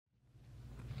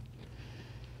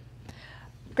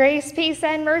Grace, peace,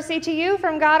 and mercy to you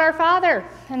from God our Father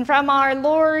and from our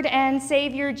Lord and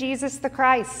Savior Jesus the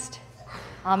Christ.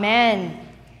 Amen.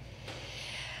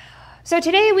 So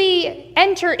today we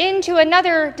enter into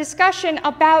another discussion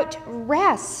about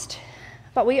rest,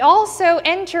 but we also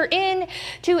enter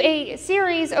into a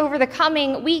series over the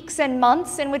coming weeks and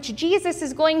months in which Jesus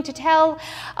is going to tell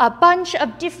a bunch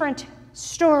of different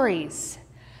stories,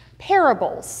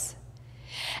 parables.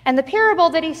 And the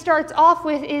parable that he starts off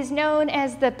with is known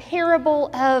as the parable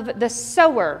of the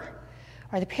sower,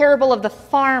 or the parable of the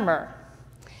farmer.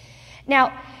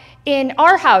 Now, in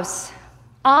our house,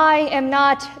 I am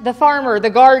not the farmer,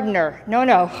 the gardener.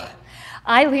 No.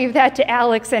 I leave that to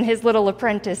Alex and his little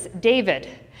apprentice, David.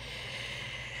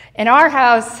 In our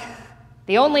house,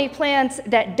 the only plants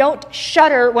that don't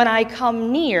shudder when I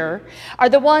come near are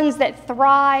the ones that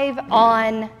thrive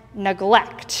on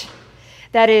neglect.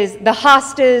 That is, the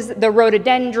hostas, the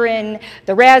rhododendron,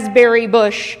 the raspberry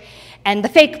bush, and the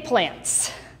fake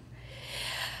plants.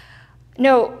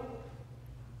 No,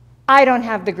 I don't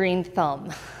have the green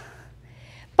thumb.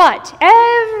 But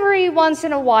every once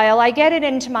in a while, I get it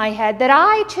into my head that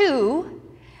I, too,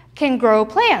 can grow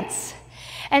plants.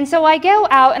 And so I go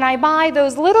out and I buy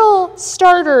those little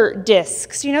starter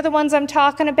discs. You know the ones I'm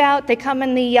talking about? They come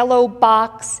in the yellow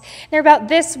box. They're about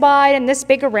this wide and this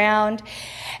big around.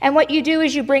 And what you do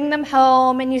is you bring them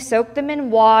home and you soak them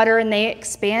in water and they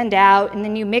expand out, and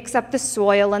then you mix up the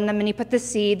soil in them and you put the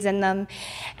seeds in them.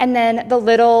 And then the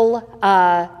little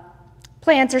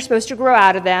plants are supposed to grow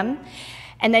out of them.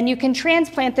 And then you can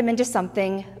transplant them into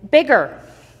something bigger.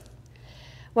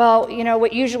 Well, you know,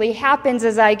 what usually happens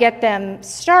is I get them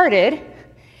started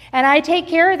and I take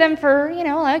care of them for,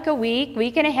 like a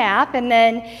week and a half, and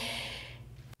then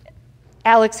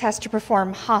Alex has to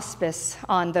perform hospice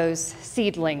on those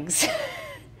seedlings.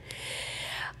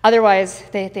 Otherwise,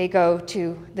 they go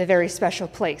to the very special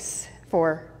place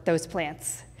for those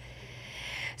plants.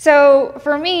 So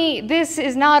for me, this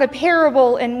is not a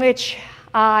parable in which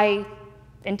I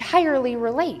entirely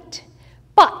relate,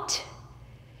 but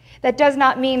that does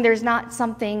not mean there's not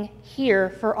something here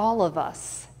for all of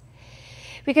us.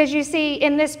 Because you see,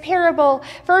 in this parable,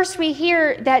 first we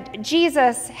hear that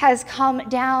Jesus has come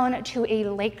down to a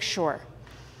lakeshore.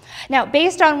 Now,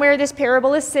 based on where this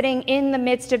parable is sitting in the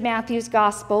midst of Matthew's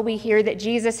gospel, we hear that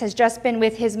Jesus has just been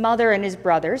with his mother and his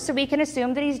brothers, so we can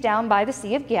assume that he's down by the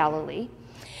Sea of Galilee,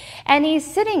 and he's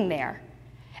sitting there.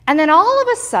 And then all of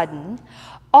a sudden,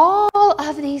 all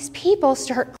of these people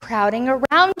start crowding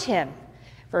around him.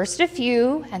 First a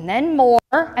few, and then more,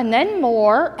 and then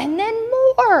more, and then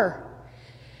more.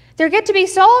 There get to be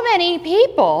so many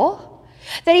people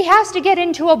that he has to get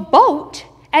into a boat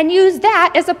and use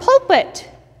that as a pulpit.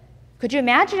 Could you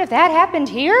imagine if that happened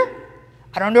here?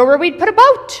 I don't know where we'd put a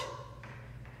boat,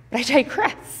 but I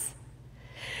digress.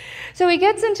 So he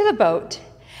gets into the boat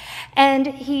and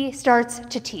he starts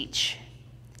to teach.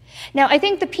 Now, I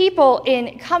think the people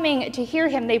in coming to hear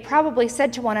him, they probably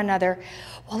said to one another,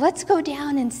 well, let's go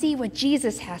down and see what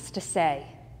Jesus has to say.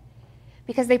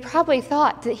 Because they probably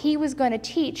thought that he was going to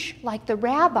teach like the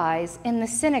rabbis in the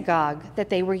synagogue that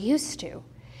they were used to.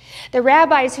 The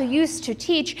rabbis who used to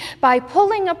teach by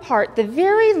pulling apart the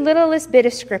very littlest bit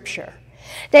of scripture.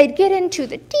 They'd get into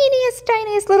the teeniest,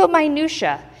 tiniest little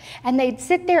minutia, and they'd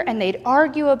sit there and they'd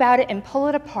argue about it and pull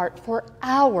it apart for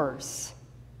hours.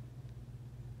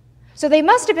 So they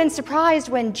must have been surprised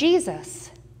when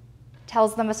Jesus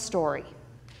tells them a story.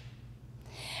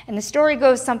 And the story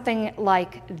goes something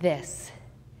like this.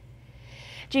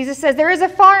 Jesus says, there is a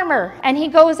farmer, and he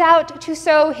goes out to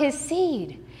sow his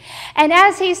seed. And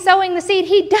as he's sowing the seed,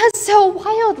 he does so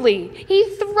wildly. He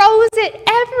throws it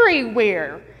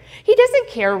everywhere. He doesn't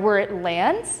care where it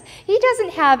lands. He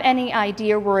doesn't have any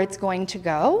idea where it's going to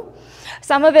go.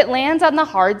 Some of it lands on the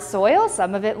hard soil.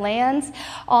 Some of it lands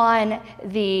on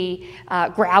the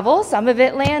gravel. Some of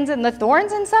it lands in the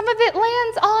thorns. And some of it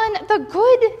lands on the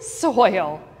good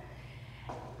soil.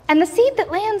 And the seed that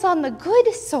lands on the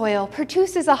good soil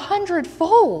produces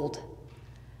 100-fold.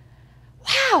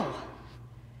 Wow,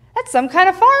 that's some kind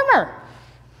of farmer.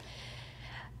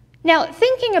 Now,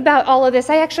 thinking about all of this,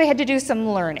 I actually had to do some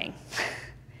learning.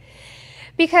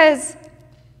 Because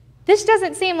this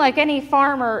doesn't seem like any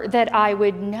farmer that I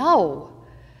would know.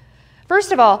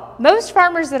 First of all, most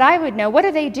farmers that I would know, what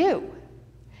do?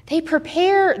 They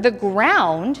prepare the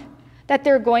ground that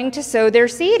they're going to sow their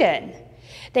seed in.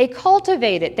 They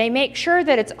cultivate it. They make sure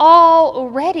that it's all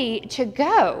ready to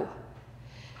go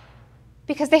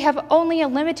because they have only a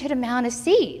limited amount of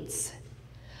seeds.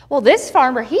 Well, this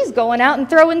farmer, he's going out and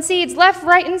throwing seeds left,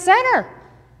 right, and center.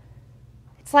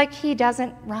 It's like he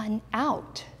doesn't run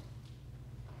out.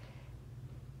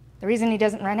 The reason he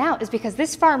doesn't run out is because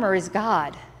this farmer is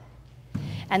God.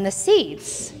 And the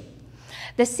seeds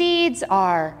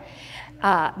are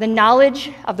the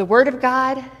knowledge of the Word of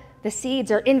God. The seeds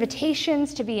are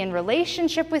invitations to be in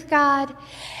relationship with God.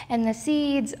 And the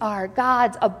seeds are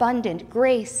God's abundant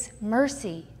grace,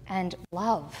 mercy, and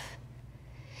love.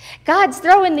 God's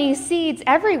throwing these seeds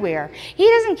everywhere. He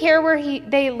doesn't care where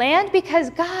they land because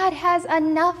God has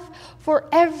enough for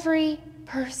every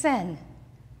person.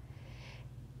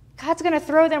 God's going to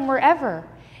throw them wherever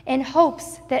in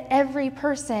hopes that every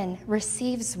person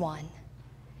receives one.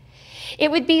 It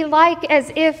would be like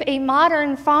as if a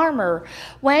modern farmer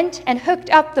went and hooked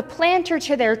up the planter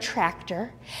to their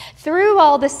tractor, threw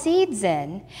all the seeds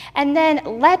in, and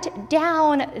then let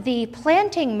down the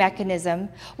planting mechanism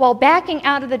while backing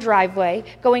out of the driveway,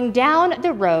 going down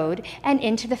the road and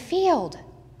into the field.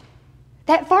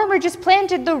 That farmer just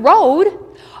planted the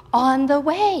road on the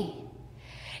way.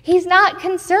 He's not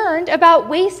concerned about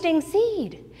wasting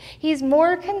seed. He's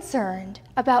more concerned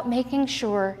about making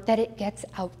sure that it gets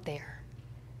out there.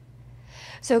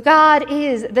 So God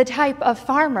is the type of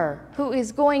farmer who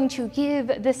is going to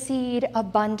give the seed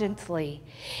abundantly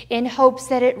in hopes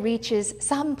that it reaches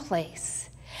some place,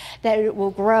 that it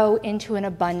will grow into an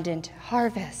abundant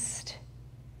harvest.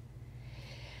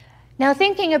 Now,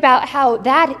 thinking about how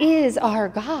that is our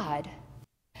God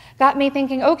got me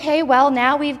thinking, okay, well,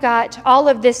 now we've got all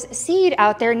of this seed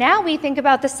out there. Now we think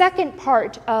about the second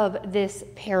part of this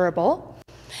parable,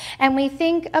 and we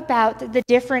think about the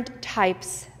different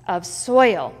types of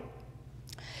soil.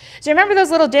 So remember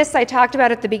those little discs I talked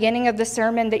about at the beginning of the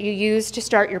sermon that you use to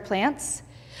start your plants?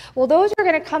 Well, those are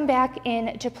going to come back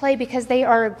into play because they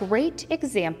are a great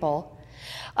example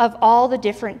of all the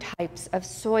different types of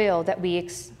soil that we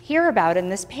hear about in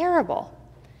this parable.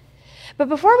 But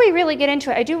before we really get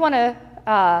into it, I do want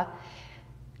to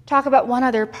talk about one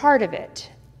other part of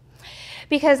it.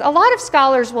 Because a lot of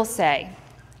scholars will say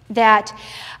that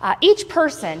each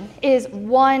person is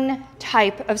one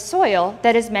type of soil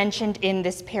that is mentioned in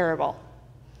this parable.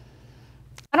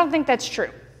 I don't think that's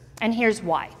true, and here's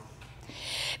why.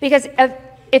 Because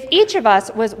if each of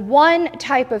us was one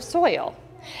type of soil,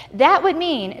 that would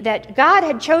mean that God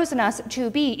had chosen us to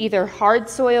be either hard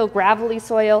soil, gravelly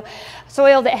soil,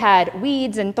 soil that had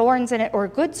weeds and thorns in it, or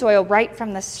good soil right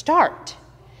from the start.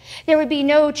 There would be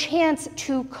no chance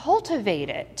to cultivate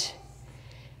it.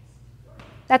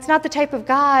 That's not the type of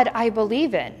God I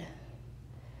believe in.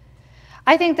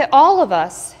 I think that all of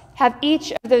us have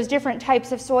each of those different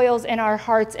types of soils in our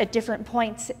hearts at different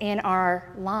points in our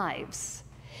lives.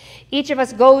 Each of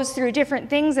us goes through different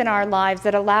things in our lives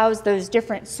that allows those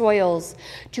different soils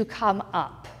to come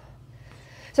up.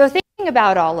 So thinking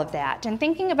about all of that and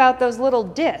thinking about those little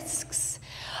discs,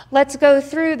 let's go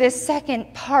through this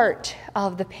second part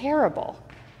of the parable.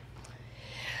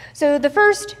 So the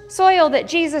first soil that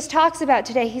Jesus talks about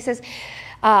today, he says,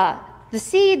 the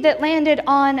seed that landed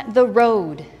on the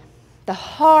road, the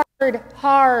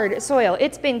hard soil.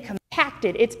 It's been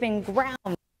compacted, it's been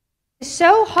ground. It's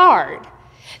so hard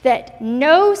that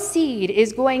no seed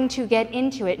is going to get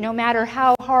into it, no matter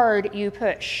how hard you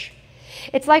push.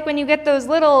 It's like when you get those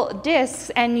little discs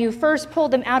and you first pull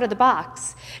them out of the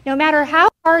box. No matter how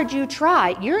hard you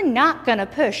try, you're not going to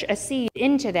push a seed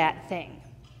into that thing.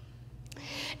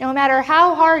 No matter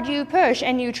how hard you push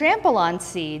and you trample on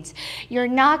seeds, you're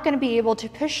not going to be able to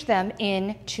push them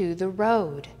into the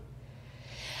road.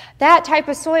 That type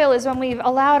of soil is when we've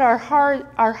allowed our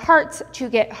hearts to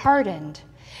get hardened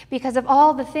because of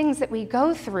all the things that we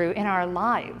go through in our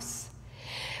lives.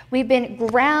 We've been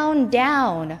ground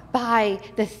down by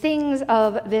the things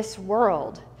of this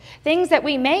world, things that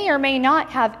we may or may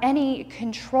not have any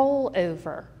control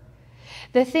over,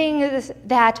 the things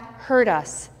that hurt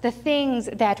us, the things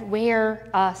that wear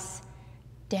us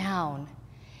down.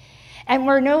 And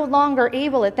we're no longer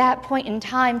able at that point in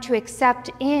time to accept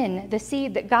in the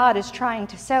seed that God is trying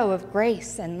to sow of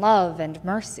grace and love and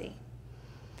mercy.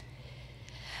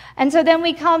 And so then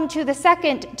we come to the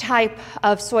second type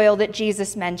of soil that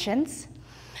Jesus mentions.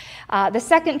 The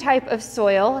second type of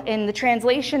soil, in the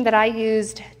translation that I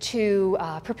used to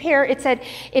prepare, it said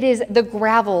it is the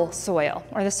gravel soil,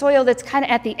 or the soil that's kind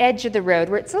of at the edge of the road,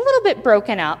 where it's a little bit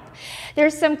broken up.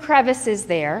 There's some crevices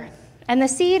there, and the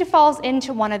seed falls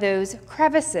into one of those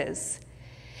crevices.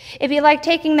 It'd be like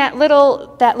taking that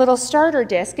little starter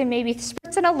disc and maybe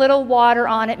spritzing a little water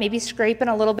on it, maybe scraping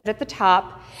a little bit at the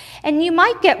top, and you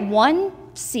might get one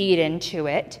seed into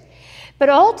it, but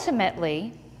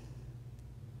ultimately,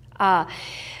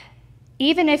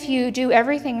 even if you do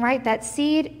everything right, that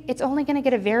seed, it's only going to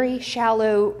get a very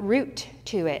shallow root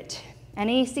to it.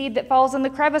 Any seed that falls in the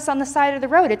crevice on the side of the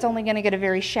road, it's only going to get a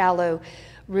very shallow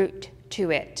root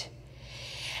to it.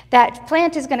 That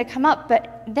plant is going to come up,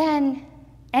 but then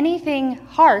anything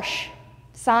harsh,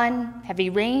 sun, heavy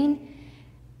rain,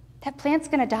 that plant's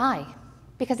going to die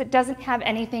because it doesn't have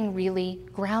anything really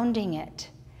grounding it.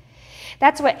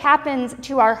 That's what happens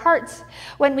to our hearts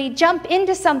when we jump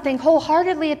into something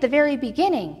wholeheartedly at the very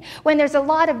beginning, when there's a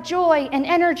lot of joy and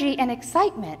energy and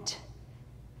excitement.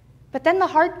 But then the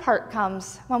hard part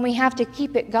comes when we have to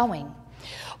keep it going,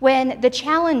 when the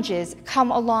challenges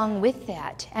come along with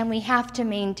that and we have to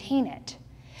maintain it.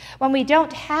 When we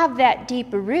don't have that deep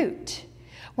root,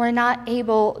 we're not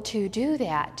able to do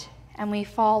that and we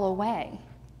fall away.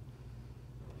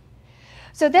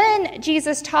 So then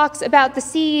Jesus talks about the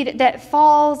seed that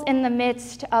falls in the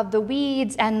midst of the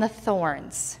weeds and the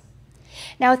thorns.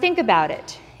 Now think about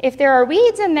it. If there are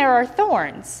weeds and there are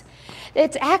thorns,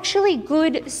 it's actually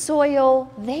good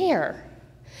soil there.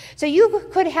 So you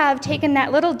could have taken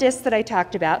that little disc that I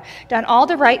talked about, done all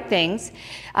the right things,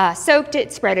 soaked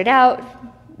it, spread it out,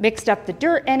 mixed up the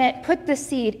dirt in it, put the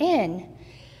seed in,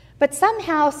 but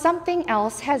somehow something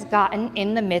else has gotten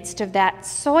in the midst of that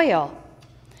soil.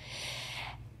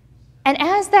 And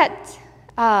as that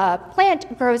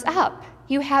plant grows up,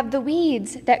 you have the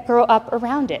weeds that grow up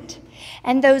around it.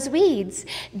 And those weeds,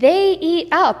 they eat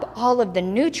up all of the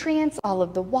nutrients, all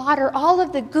of the water, all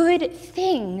of the good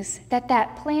things that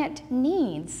that plant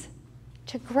needs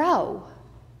to grow.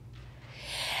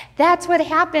 That's what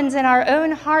happens in our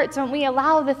own hearts when we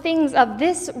allow the things of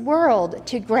this world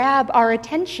to grab our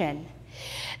attention.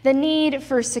 The need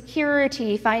for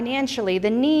security financially, the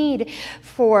need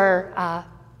for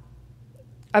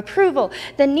approval,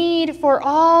 the need for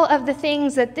all of the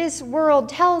things that this world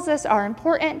tells us are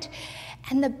important,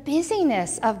 and the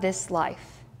busyness of this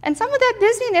life. And some of that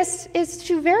busyness is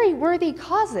to very worthy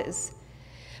causes,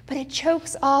 but it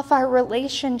chokes off our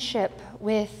relationship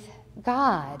with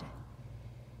God.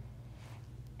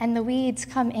 And the weeds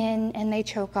come in and they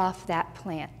choke off that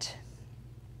plant.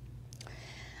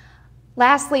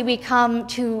 Lastly, we come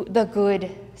to the good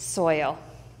soil.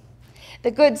 The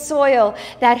good soil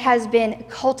that has been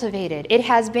cultivated. It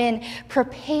has been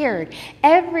prepared.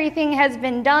 Everything has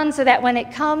been done so that when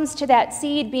it comes to that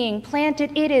seed being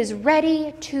planted, it is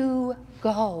ready to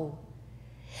go.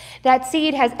 That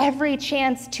seed has every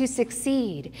chance to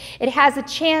succeed. It has a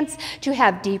chance to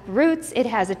have deep roots. It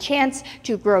has a chance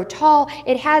to grow tall.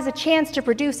 It has a chance to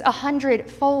produce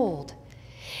 100-fold.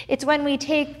 It's when we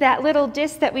take that little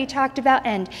disc that we talked about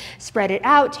and spread it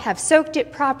out, have soaked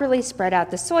it properly, spread out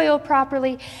the soil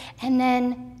properly, and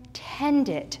then tend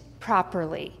it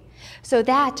properly so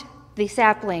that the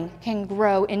sapling can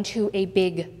grow into a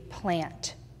big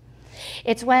plant.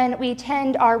 It's when we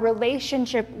tend our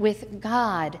relationship with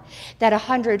God that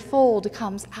 100-fold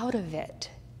comes out of it.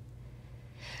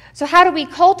 So how do we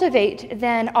cultivate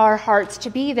then our hearts to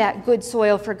be that good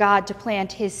soil for God to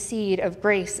plant his seed of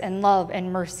grace and love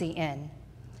and mercy in?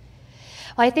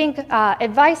 Well, I think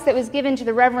advice that was given to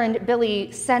the Reverend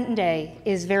Billy Sunday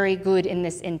is very good in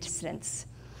this instance.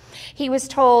 He was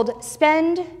told,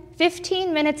 spend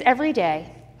 15 minutes every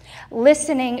day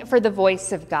listening for the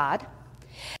voice of God.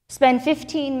 Spend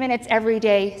 15 minutes every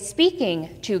day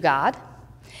speaking to God.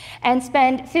 And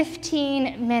spend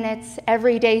 15 minutes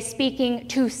every day speaking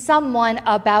to someone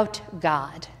about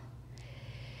God.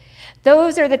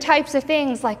 Those are the types of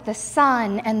things like the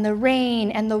sun and the rain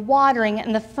and the watering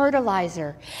and the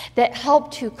fertilizer that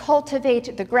help to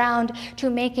cultivate the ground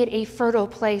to make it a fertile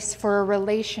place for a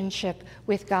relationship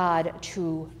with God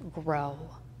to grow.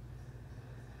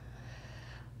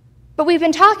 But we've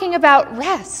been talking about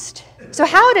rest. So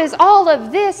how does all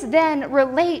of this then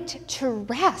relate to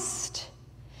rest?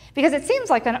 Because it seems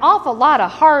like an awful lot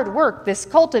of hard work, this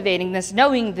cultivating, this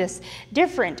knowing, this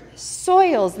different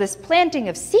soils, this planting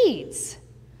of seeds.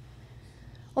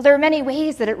 Well, there are many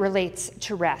ways that it relates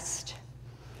to rest.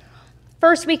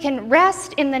 First, we can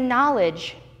rest in the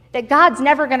knowledge that God's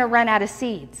never going to run out of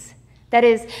seeds. That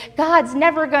is, God's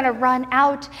never going to run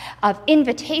out of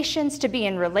invitations to be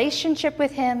in relationship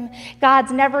with him.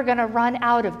 God's never going to run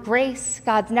out of grace.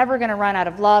 God's never going to run out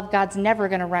of love. God's never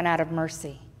going to run out of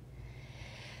mercy.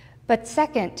 But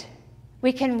second,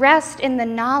 we can rest in the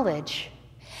knowledge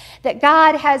that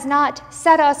God has not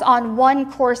set us on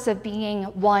one course of being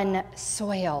one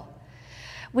soil.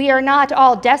 We are not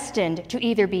all destined to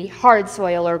either be hard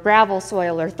soil or gravel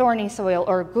soil or thorny soil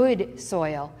or good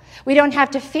soil. We don't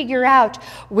have to figure out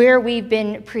where we've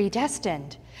been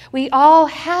predestined. We all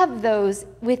have those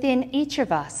within each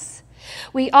of us.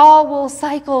 We all will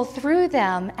cycle through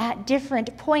them at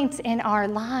different points in our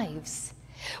lives.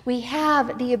 We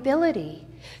have the ability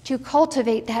to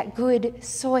cultivate that good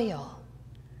soil.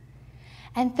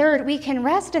 And third, we can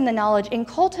rest in the knowledge in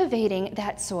cultivating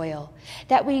that soil,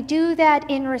 that we do that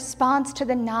in response to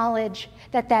the knowledge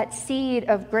that that seed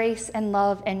of grace and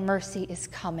love and mercy is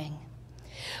coming.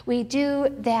 We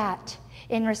do that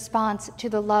in response to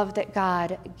the love that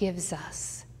God gives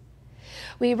us.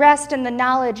 We rest in the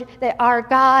knowledge that our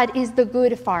God is the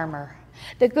good farmer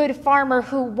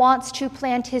who wants to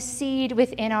plant his seed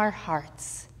within our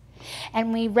hearts.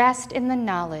 And we rest in the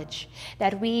knowledge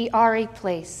that we are a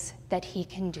place that he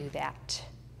can do that.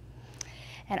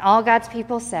 And all God's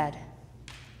people said,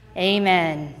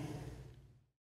 Amen.